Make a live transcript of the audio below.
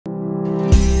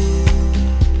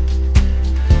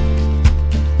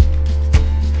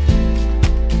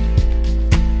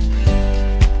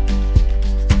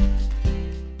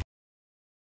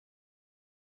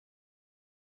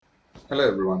Hello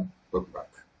everyone, welcome back.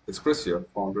 It's Chris here,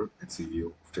 founder and CEO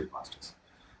of Trademasters.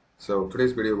 So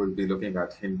today's video will be looking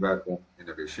at HINDWARE Home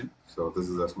Innovation. So this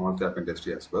is a small cap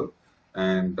industry as well,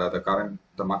 and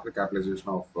the market capitalization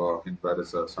of HINDWARE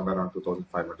is somewhere around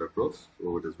 2,500 crores.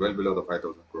 So it is well below the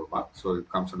 5,000 crore mark. So it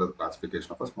comes under the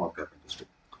classification of a small cap industry.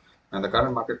 And the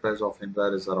current market price of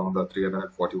HINDWARE is around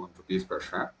 341 rupees per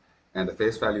share, and the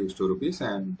face value is 2 rupees.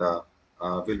 And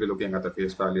we'll be looking at the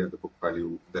face value and the book value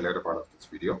in the later part of this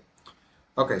video.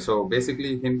 Okay, so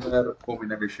basically, HINDWARE Home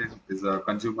Innovation is a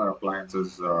consumer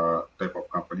appliances type of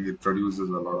company. It produces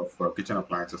a lot of kitchen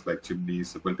appliances like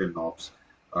chimneys, built-in knobs,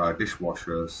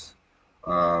 dishwashers,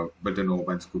 built-in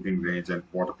ovens, cooking range, and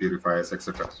water purifiers,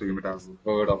 etc. So you might have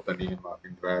heard of the name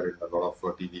HINDWARE in a lot of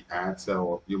TV ads,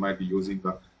 or you might be using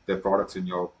their products in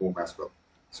your home as well.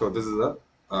 So this is a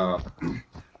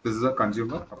this is a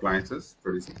consumer appliances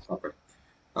producing company.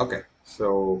 Okay,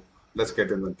 so let's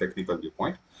get in the technical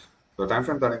viewpoint. The time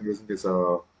frame that I'm using is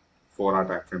a 4-hour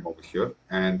time frame over here,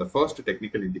 and the first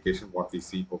technical indication what we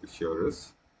see over here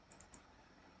is,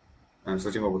 I'm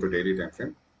switching over to daily time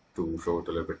frame to show it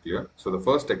a little bit clear. So the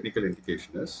first technical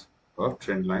indication is a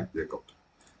trend line breakout.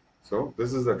 So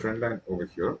this is the trend line over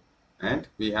here, and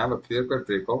we have a clear-cut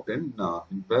breakout in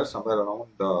where somewhere around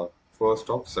the 1st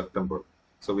of September.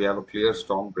 So we have a clear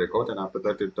strong breakout, and after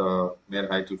that it made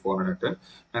high till 410,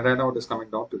 and right now it is coming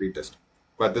down to retest.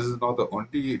 But this is not the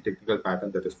only technical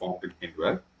pattern that is formed in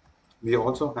HINDWARE. We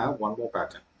also have one more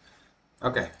pattern.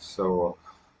 Okay, so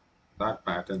that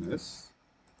pattern is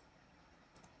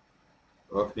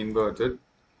a inverted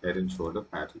head and shoulder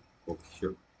pattern over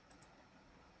here.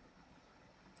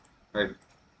 Right.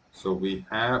 So we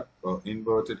have an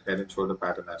inverted head and shoulder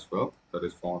pattern as well that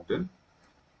is formed in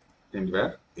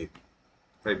HINDWARE AP.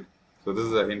 Right. So this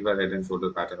is a HINDWARE head and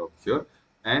shoulder pattern over here.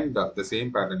 And the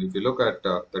same pattern, if you look at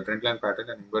the trendline pattern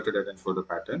and inverted head and shoulder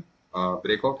pattern,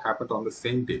 breakout happened on the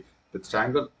same day. The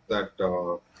triangle, that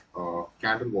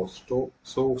candle was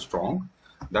so strong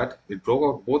that it broke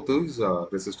out both these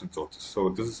resistance sources. So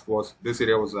this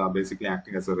area was basically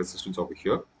acting as a resistance over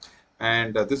here,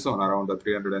 and this one around the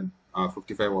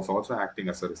 355 was also acting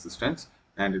as a resistance,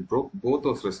 and it broke both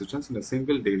those resistance in a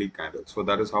single daily candle. So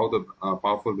that is how the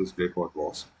powerful this breakout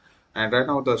was. And right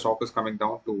now the stock is coming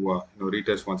down to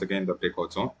retest once again the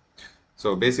breakout zone.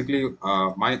 So basically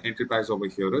my entry price over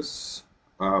here is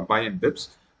buy in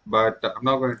dips, but I'm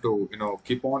not going to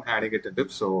keep on adding it in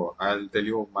dips. So I'll tell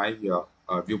you my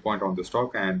viewpoint on the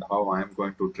stock and how I'm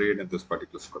going to trade in this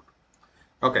particular script.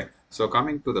 Okay, so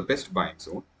coming to the best buying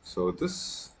zone. So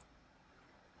this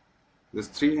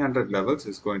 300 levels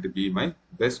is going to be my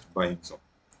best buying zone.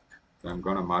 So I'm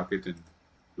going to mark it in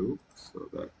blue so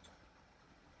that,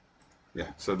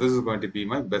 yeah, so this is going to be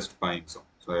my best buying zone.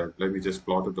 So let me just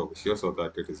plot it over here so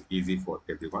that it is easy for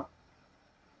everyone.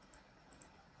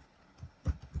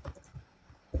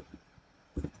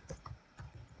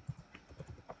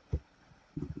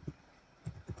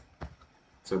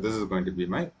 So this is going to be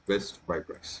my best buy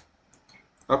price.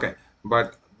 Okay,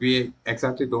 but we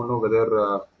exactly don't know whether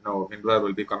HINDWARE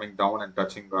will be coming down and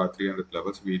touching 300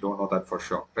 levels. We don't know that for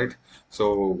sure, right?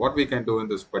 So what we can do in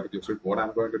this particular script, what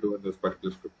I'm going to do in this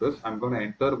particular script is I'm going to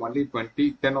enter only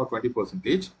 10 or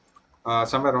 20%,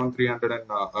 somewhere around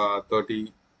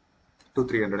 330 to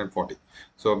 340.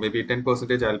 So maybe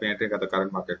 10% I'll be entering at the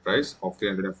current market price of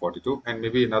 342, and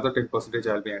maybe another 10%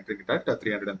 I'll be entering it at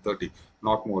 330,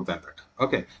 not more than that.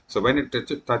 Okay, so when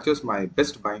it touches my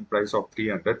best buying price of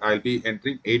 300, I'll be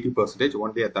entering 80%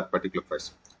 only at that particular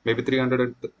price. Maybe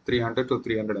 300 to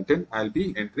 310, I'll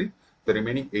be entering the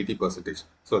remaining 80%.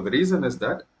 So the reason is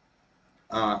that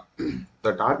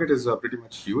the target is pretty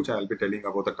much huge. I'll be telling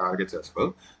about the targets as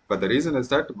well. But the reason is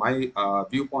that my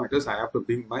viewpoint is I have to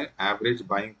bring my average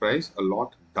buying price a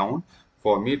lot down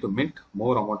for me to mint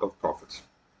more amount of profits,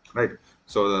 right?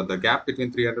 So the gap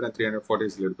between 300 and 340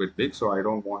 is a little bit big. So I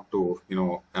don't want to,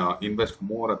 invest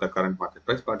more at the current market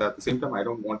price. But at the same time, I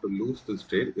don't want to lose this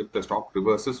trade if the stock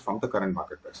reverses from the current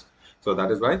market price. So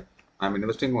that is why I'm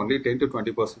investing only 10 to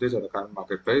 20% at the current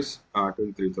market price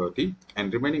till 330,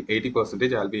 and remaining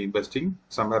 80% I'll be investing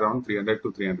somewhere around 300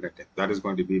 to 310. That is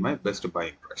going to be my best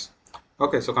buying price.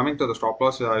 Okay, so coming to the stop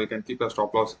loss, you can keep a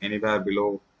stop loss anywhere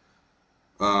below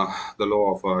the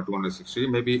low of 260,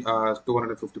 maybe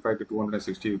 255 to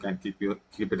 260. You can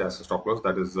keep it as a stop loss.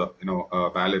 That is a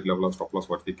valid level of stop loss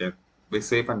what we can, be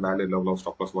safe and valid level of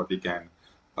stop loss what we can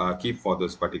keep for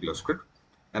this particular script.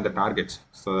 And the targets.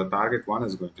 So the target one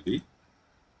is going to be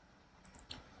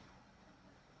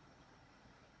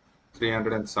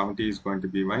 370 is going to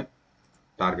be my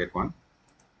target one.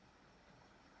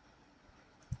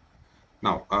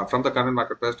 Now, from the current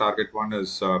market price, target 1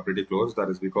 is pretty close. That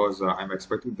is because I'm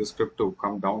expecting this script to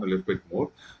come down a little bit more.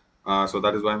 So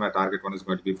that is why my target 1 is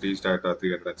going to be freezed at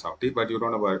 370. But you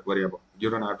don't have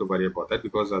to worry about that,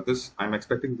 because I'm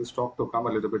expecting this stock to come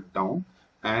a little bit down,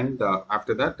 and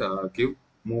after that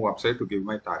move upside to give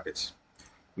my targets.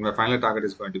 And my final target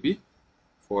is going to be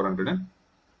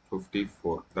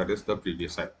 454. That is the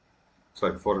previous side.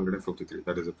 Sorry, 453.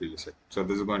 That is the previous side. So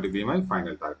this is going to be my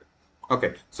final target.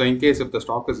 Okay, so in case if the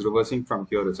stock is reversing from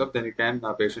here itself, then you can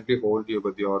patiently hold you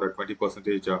with your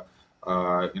 20%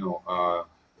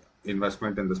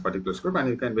 investment in this particular script, and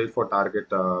you can wait for target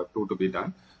 2 to be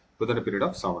done within a period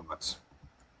of 7 months.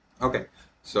 Okay,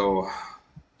 so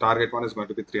target 1 is going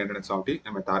to be 370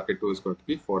 and my target 2 is going to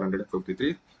be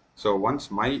 453. So once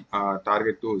my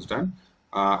target 2 is done,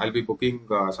 I'll be booking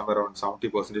somewhere around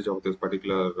 70% of this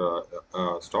particular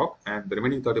stock, and the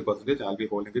remaining 30% I'll be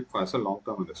holding it as a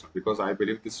long-term investment, because I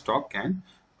believe this stock can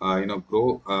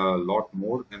grow a lot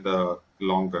more in the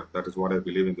long run. That is what I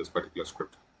believe in this particular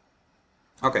script.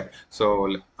 Okay,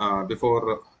 so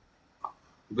before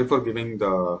giving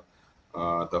the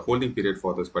holding period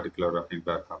for this particular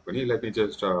HINDWARE company, let me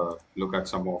just look at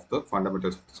some of the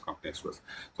fundamentals of this company as well.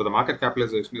 So the market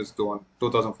capitalization is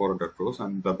 2,400 crores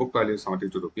and the book value is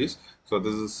 72 rupees. So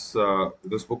this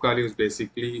book value is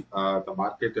basically the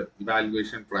market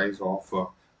evaluation price of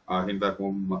HINDWARE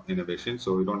Home Innovation.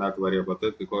 So you don't have to worry about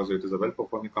this, because it is a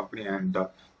well-performing company, and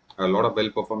a lot of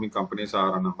well-performing companies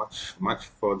are on a much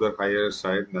further higher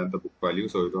side than the book value.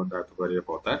 So you don't have to worry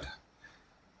about that.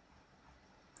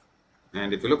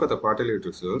 And if you look at the quarterly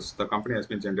results, the company has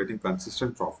been generating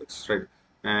consistent profits, right?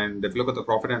 And if you look at the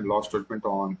profit and loss statement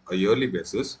on a yearly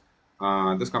basis,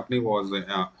 this company was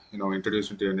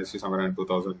introduced into NSE somewhere in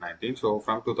 2019. So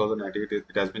from 2019,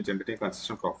 it has been generating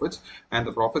consistent profits, and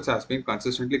the profits has been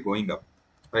consistently going up,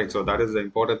 right? So that is the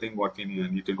important thing what you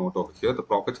need to note over here. The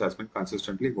profits has been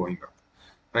consistently going up,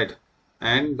 right?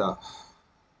 And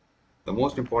the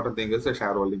most important thing is the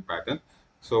shareholding pattern.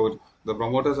 So the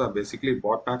promoters have basically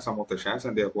bought back some of the shares,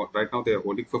 and right now they are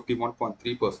holding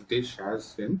 51.3%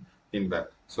 shares in HINDWARE.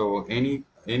 So any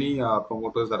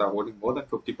promoters that are holding more than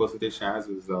 50% shares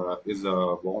is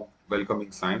a warm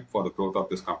welcoming sign for the growth of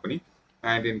this company.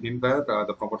 And in HINDWARE,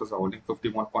 the promoters are holding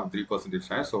 51.3%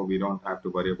 shares, so we don't have to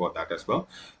worry about that as well.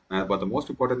 But the most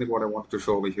important thing what I wanted to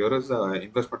show over here is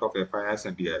investment of FIIs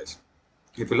and DIIs.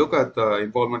 If you look at the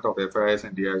involvement of FIIs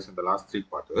and DIIs in the last 3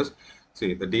 quarters,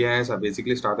 see, the DIIs have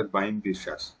basically started buying these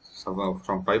shares. So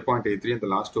from 5.83 in the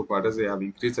last 2 quarters, they have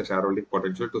increased the shareholding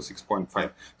potential to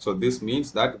 6.5. So this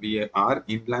means that we are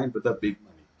in line with the big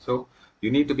money. So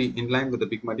you need to be in line with the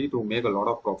big money to make a lot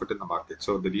of profit in the market.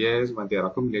 So the DIIs, when they are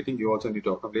accumulating, you also need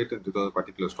to accumulate into the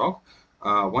particular stock.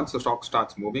 Once the stock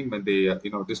starts moving, when they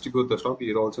distribute the stock,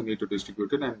 you also need to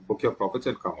distribute it and book your profits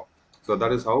and come up. So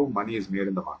that is how money is made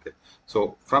in the market.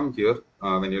 So from here,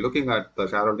 when you're looking at the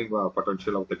shareholding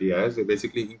potential of the DIIs, they're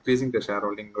basically increasing the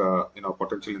shareholding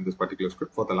potential in this particular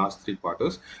script for the last 3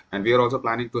 quarters. And we are also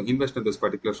planning to invest in this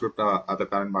particular script at the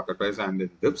current market price and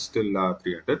in dips till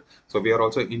 300. So we are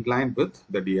also in line with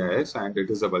the DIIs, and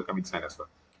it is a welcoming sign as well.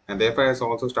 And the FIIs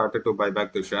also started to buy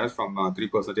back the shares from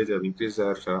 3%. They have increased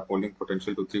their holding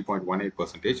potential to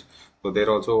 3.18%. So they're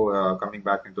also coming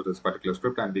back into this particular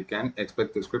script, and we can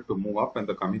expect the script to move up in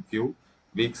the coming few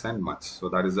weeks and months. So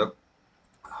that is a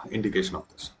indication of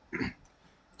this.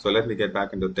 So let me get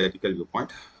back into the technical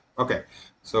viewpoint. Okay,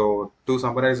 so to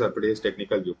summarize today's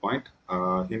technical viewpoint,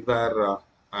 HINDWARE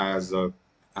has a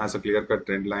clear-cut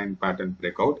trend line pattern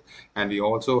breakout, and we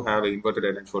also have an inverted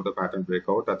head and shoulder pattern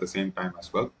breakout at the same time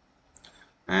as well.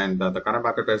 And the current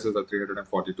market price is at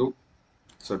 342.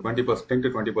 So 10 to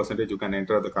 20% you can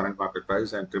enter the current market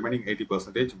price, and remaining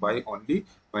 80% buy only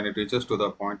when it reaches to the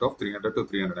point of 300 to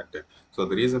 310. So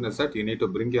the reason is that you need to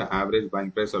bring your average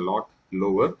buying price a lot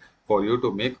lower for you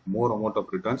to make more amount of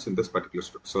returns in this particular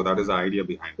stock. So that is the idea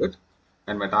behind it.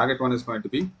 And my target 1 is going to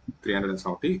be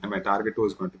 370 and my target 2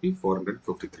 is going to be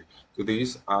 453. So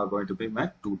these are going to be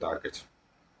my 2 targets.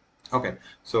 Okay,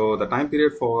 so the time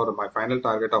period for my final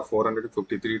target of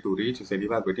 453 to reach is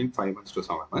anywhere between 5 months to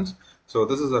 7 months. So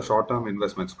this is a short-term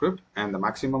investment script, and the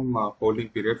maximum holding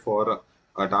period for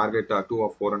a target 2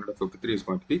 of 453 is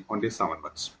going to be only 7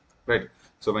 months, right?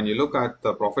 So when you look at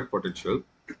the profit potential,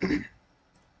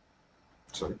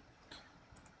 sorry.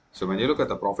 So when you look at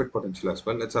the profit potential as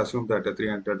well, let's assume that the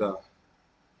 300,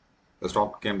 the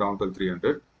stock came down to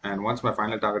 300, and once my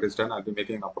final target is done, I'll be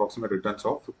making approximate returns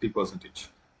of 50%.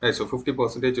 Right, so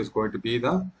 50% is going to be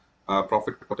the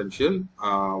profit potential,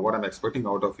 what I'm expecting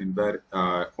out of HINDWARE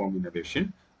Home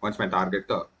Innovation once my target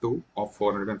 2 of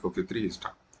 453 is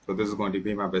done. So this is going to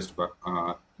be my best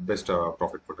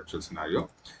profit potential scenario.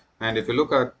 And if you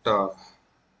look at the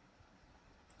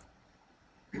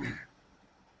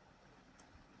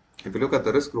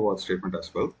risk reward statement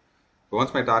as well, so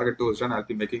once my target 2 is done, I'll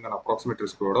be making an approximate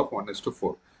risk reward of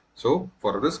 1:4. So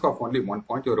for a risk of only 1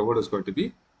 point, your reward is going to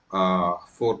be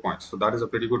 4 points. So that is a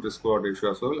pretty good risk reward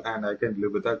ratio as well, and I can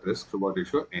live with that risk reward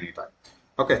ratio anytime.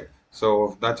 Okay,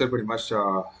 so that's it pretty much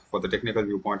for the technical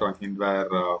viewpoint on HINDWARE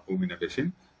home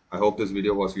innovation. I hope this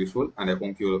video was useful, and I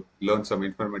hope you learned some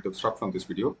informative stuff from this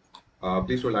video.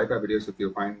 Please do like our videos if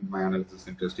you find my analysis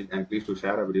interesting, and please do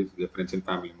share our videos with your friends and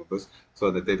family members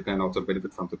so that they can also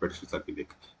benefit from the predictions that we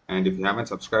make. And if you haven't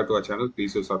subscribed to our channel,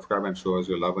 please do subscribe and show us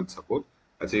your love and support.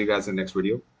 I'll see you guys in the next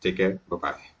video. Take care.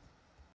 Bye-bye.